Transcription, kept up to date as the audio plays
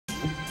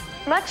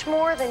Much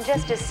more than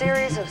just a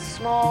series of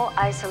small,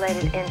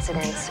 isolated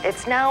incidents,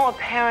 it's now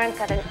apparent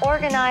that an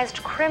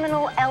organized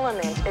criminal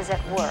element is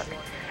at work.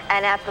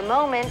 And at the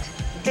moment,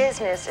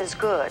 business is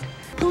good.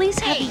 Police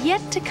have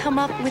yet to come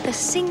up with a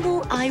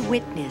single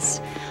eyewitness.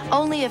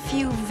 Only a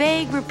few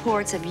vague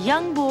reports of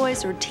young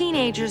boys or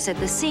teenagers at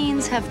the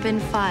scenes have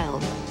been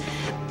filed.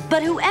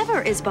 But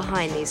whoever is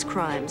behind these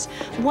crimes,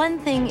 one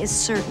thing is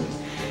certain.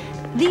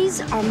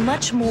 These are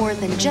much more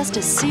than just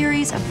a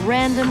series of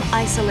random,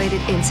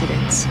 isolated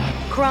incidents.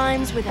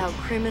 Crimes without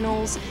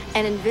criminals,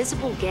 an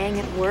invisible gang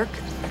at work.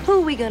 Who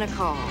are we gonna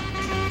call?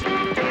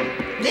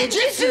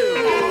 Ninjutsu!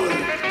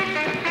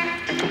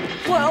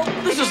 Well,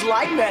 this is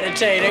like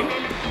meditating.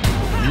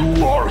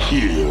 You are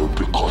here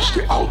because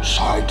the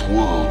outside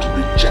world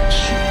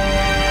rejects you.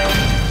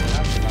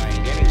 Not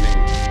denying anything.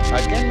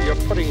 Again, you're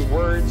putting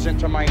words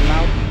into my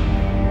mouth.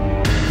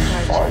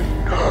 It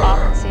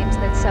often seems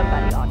that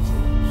somebody ought to.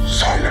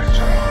 Silence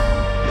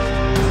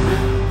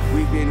her.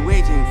 We've been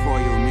waiting for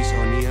you, Miss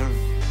O'Neill.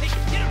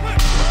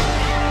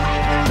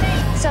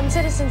 Some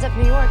citizens of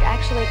New York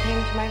actually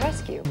came to my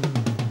rescue.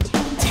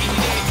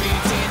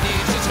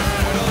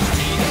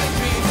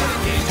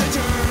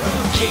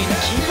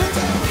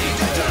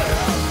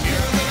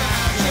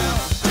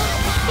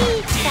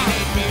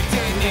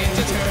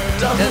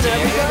 Doesn't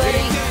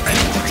everybody?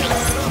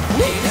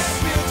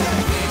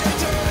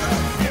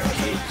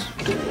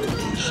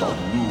 Kids are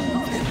new.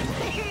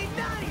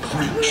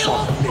 Freaks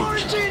of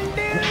nature.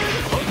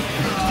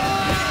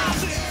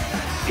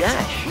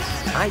 Gosh,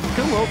 I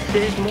do hope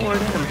there's more of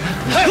them.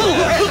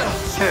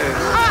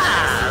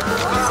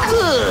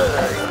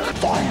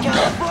 Find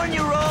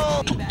California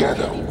roll! them.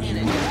 Together we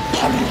will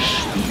punish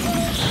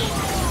these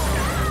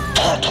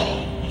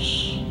turtles.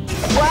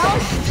 Well,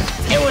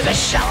 it was a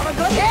shell of a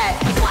good hit.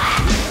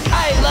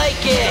 I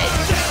like it.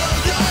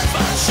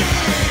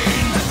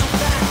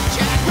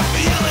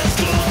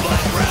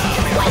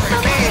 Wait for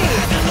me.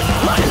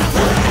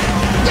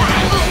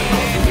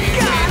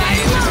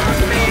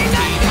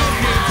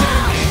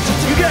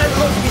 You guys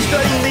must be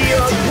studying the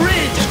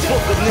bridge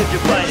book of ninja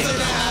fighting.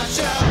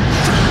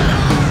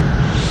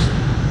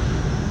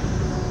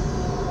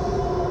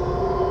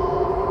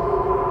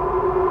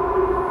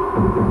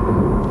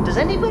 Does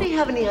anybody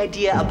have any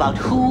idea about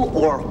who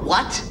or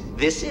what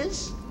this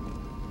is?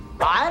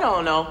 I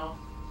don't know,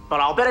 but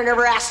I'll bet I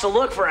never asked to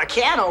look for a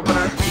can opener.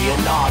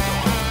 Leonardo,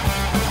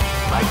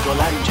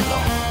 Michelangelo,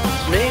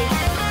 Me?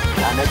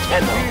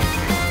 Donatello,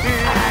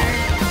 and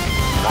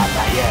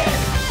Raphael.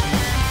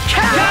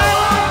 Cowabunga!